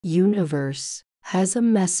Universe has a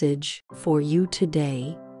message for you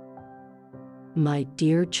today. My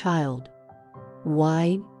dear child,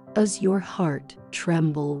 why does your heart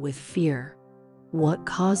tremble with fear? What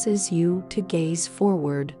causes you to gaze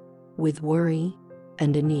forward with worry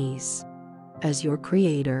and unease? As your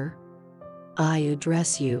creator, I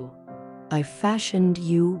address you. I fashioned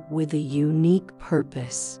you with a unique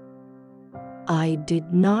purpose. I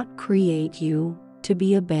did not create you to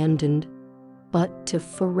be abandoned, but to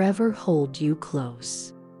forever hold you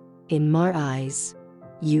close. In my eyes,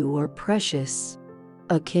 you are precious,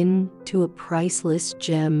 akin to a priceless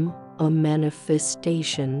gem, a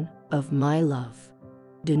manifestation of my love.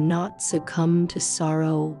 Do not succumb to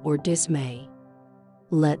sorrow or dismay.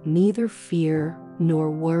 Let neither fear nor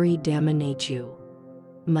worry dominate you.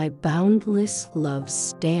 My boundless love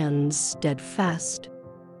stands steadfast,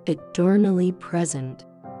 eternally present,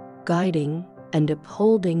 guiding and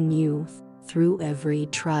upholding you through every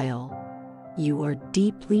trial. You are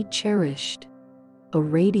deeply cherished, a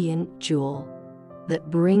radiant jewel that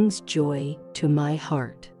brings joy to my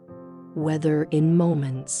heart. Whether in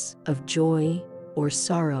moments of joy or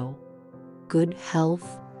sorrow, good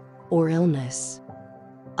health or illness,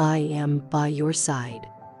 I am by your side.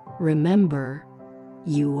 Remember,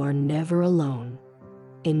 you are never alone.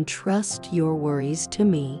 Entrust your worries to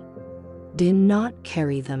me. Do not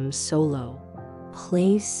carry them solo.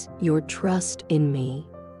 Place your trust in me.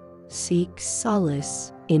 Seek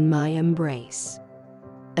solace in my embrace,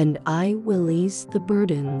 and I will ease the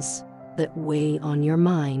burdens that weigh on your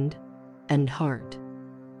mind and heart.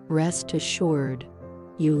 Rest assured,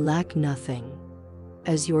 you lack nothing.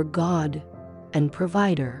 As your God and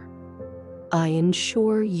provider, I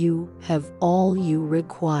ensure you have all you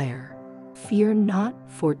require. Fear not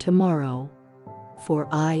for tomorrow, for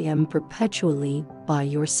I am perpetually by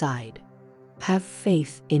your side. Have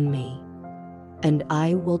faith in me, and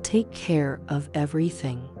I will take care of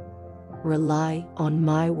everything. Rely on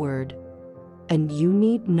my word, and you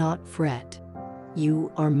need not fret.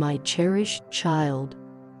 You are my cherished child,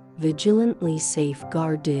 vigilantly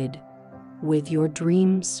safeguarded, with your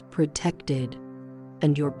dreams protected,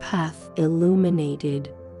 and your path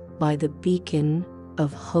illuminated by the beacon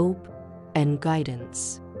of hope and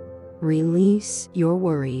guidance. Release your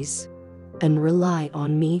worries and rely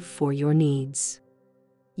on me for your needs.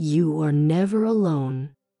 You are never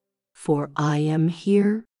alone, for I am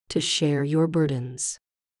here to share your burdens.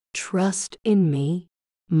 Trust in me,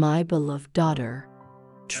 my beloved daughter.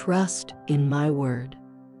 Trust in my word.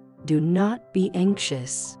 Do not be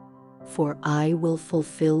anxious, for I will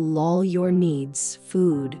fulfill all your needs: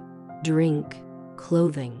 food, drink,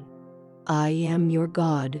 clothing. I am your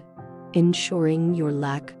God, ensuring your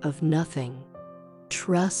lack of nothing.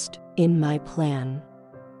 Trust in my plan,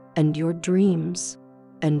 and your dreams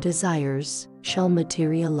and desires shall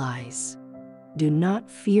materialize. Do not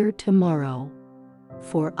fear tomorrow,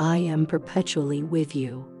 for I am perpetually with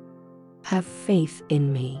you. Have faith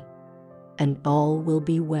in me, and all will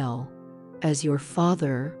be well. As your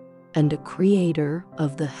Father and a creator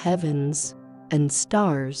of the heavens and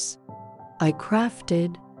stars, I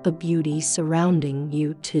crafted a beauty surrounding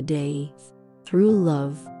you today through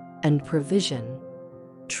love and provision.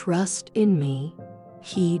 Trust in me,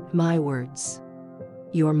 heed my words.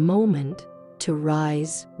 Your moment to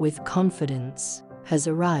rise with confidence has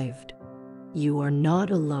arrived. You are not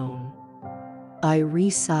alone. I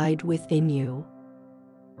reside within you,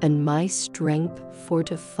 and my strength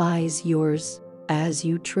fortifies yours as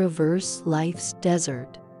you traverse life's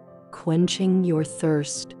desert, quenching your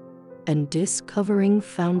thirst and discovering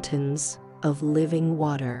fountains of living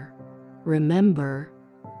water. Remember,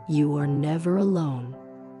 you are never alone.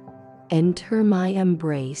 Enter my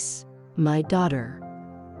embrace, my daughter,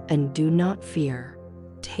 and do not fear.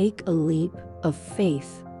 Take a leap of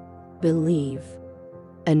faith, believe,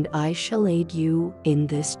 and I shall aid you in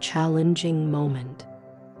this challenging moment.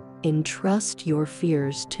 Entrust your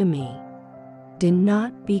fears to me. Do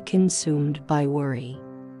not be consumed by worry.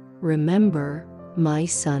 Remember, my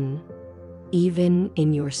son, even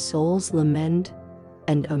in your soul's lament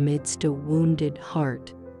and amidst a wounded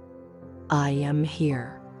heart, I am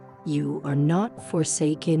here. You are not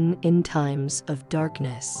forsaken in times of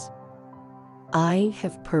darkness. I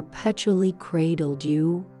have perpetually cradled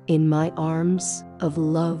you in my arms of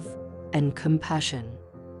love and compassion.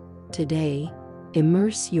 Today,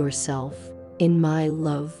 immerse yourself in my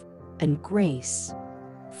love and grace,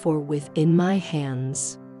 for within my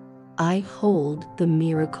hands, I hold the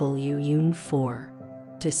miracle you yearn for.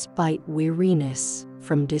 Despite weariness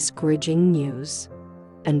from discouraging news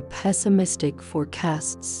and pessimistic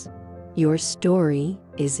forecasts, your story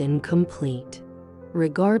is incomplete.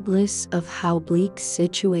 Regardless of how bleak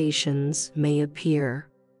situations may appear,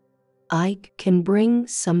 I can bring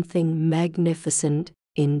something magnificent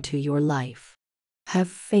into your life. Have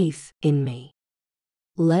faith in me.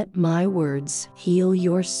 Let my words heal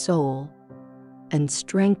your soul and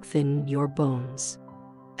strengthen your bones.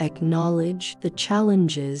 Acknowledge the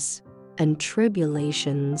challenges and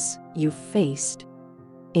tribulations you faced,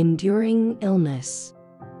 enduring illness,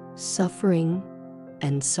 suffering,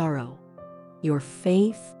 and sorrow. Your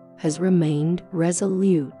faith has remained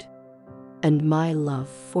resolute, and my love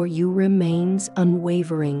for you remains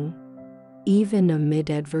unwavering, even amid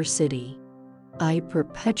adversity. I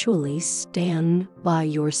perpetually stand by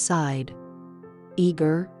your side,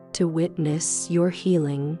 eager to witness your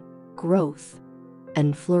healing, growth,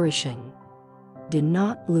 and flourishing. Do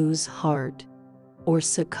not lose heart or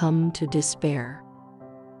succumb to despair.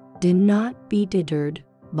 Do not be deterred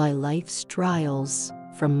by life's trials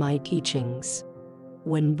from my teachings.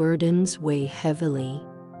 When burdens weigh heavily,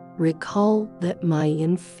 recall that my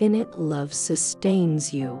infinite love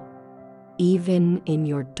sustains you, even in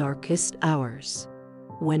your darkest hours.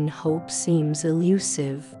 When hope seems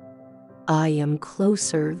elusive, I am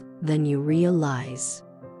closer than you realize,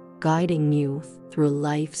 guiding you through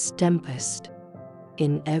life's tempest.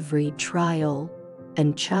 In every trial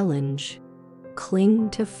and challenge, cling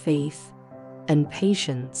to faith and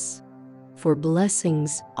patience, for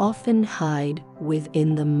blessings often hide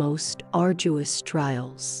within the most arduous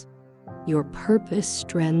trials. Your purpose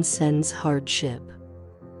transcends hardship.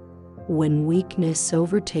 When weakness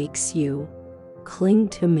overtakes you, cling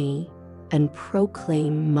to me and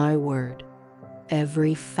proclaim my word.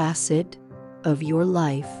 Every facet of your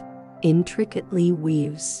life intricately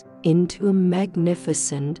weaves into a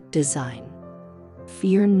magnificent design.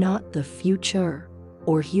 Fear not the future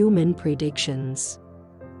or human predictions.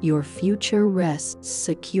 Your future rests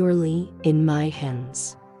securely in my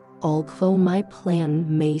hands. Although my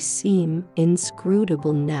plan may seem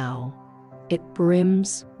inscrutable now, it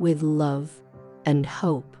brims with love and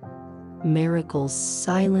hope. Miracles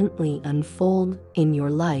silently unfold in your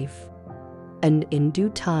life, and in due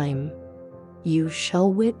time, you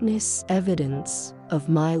shall witness evidence of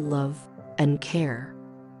my love and care.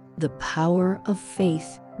 The power of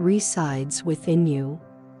faith resides within you,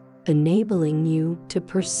 enabling you to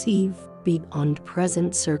perceive beyond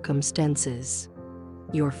present circumstances.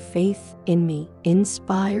 Your faith in me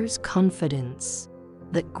inspires confidence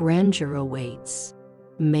that grandeur awaits.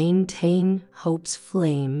 Maintain hope's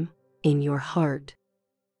flame in your heart,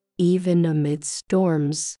 even amid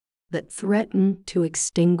storms that threaten to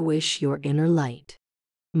extinguish your inner light.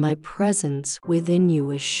 My presence within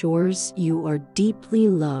you assures you are deeply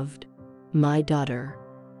loved, my daughter.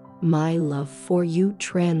 My love for you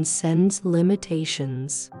transcends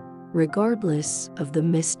limitations, regardless of the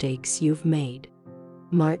mistakes you've made.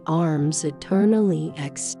 My arms eternally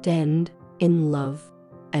extend in love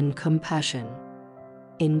and compassion.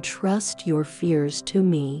 Entrust your fears to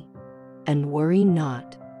me and worry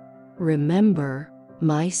not. Remember,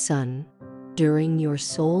 my son, during your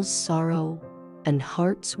soul's sorrow and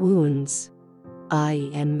heart's wounds, I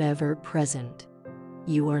am ever present.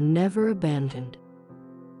 You are never abandoned.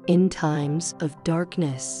 In times of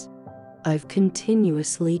darkness, I've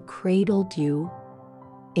continuously cradled you,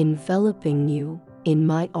 enveloping you in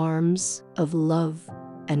my arms of love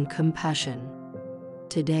and compassion.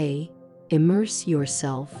 Today, immerse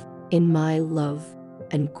yourself in my love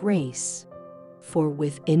and grace, for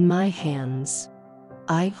within my hands,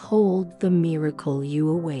 I hold the miracle you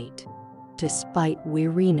await. Despite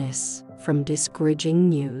weariness from discouraging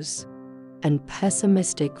news and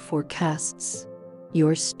pessimistic forecasts,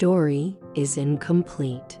 your story is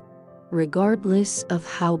incomplete. Regardless of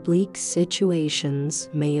how bleak situations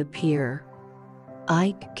may appear,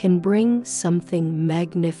 I can bring something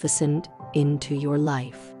magnificent into your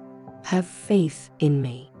life. Have faith in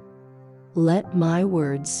me. Let my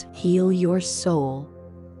words heal your soul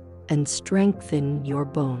and strengthen your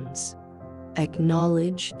bones.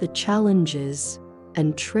 Acknowledge the challenges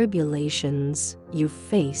and tribulations you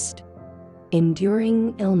faced,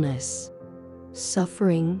 enduring illness,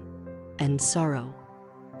 suffering, and sorrow.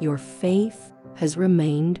 Your faith has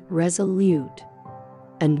remained resolute,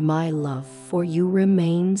 and my love for you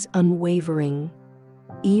remains unwavering,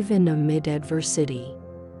 even amid adversity.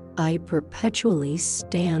 I perpetually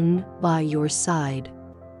stand by your side.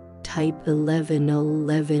 Type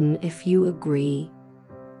 1111 if you agree.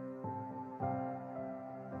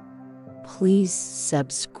 Please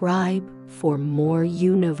subscribe for more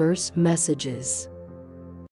universe messages.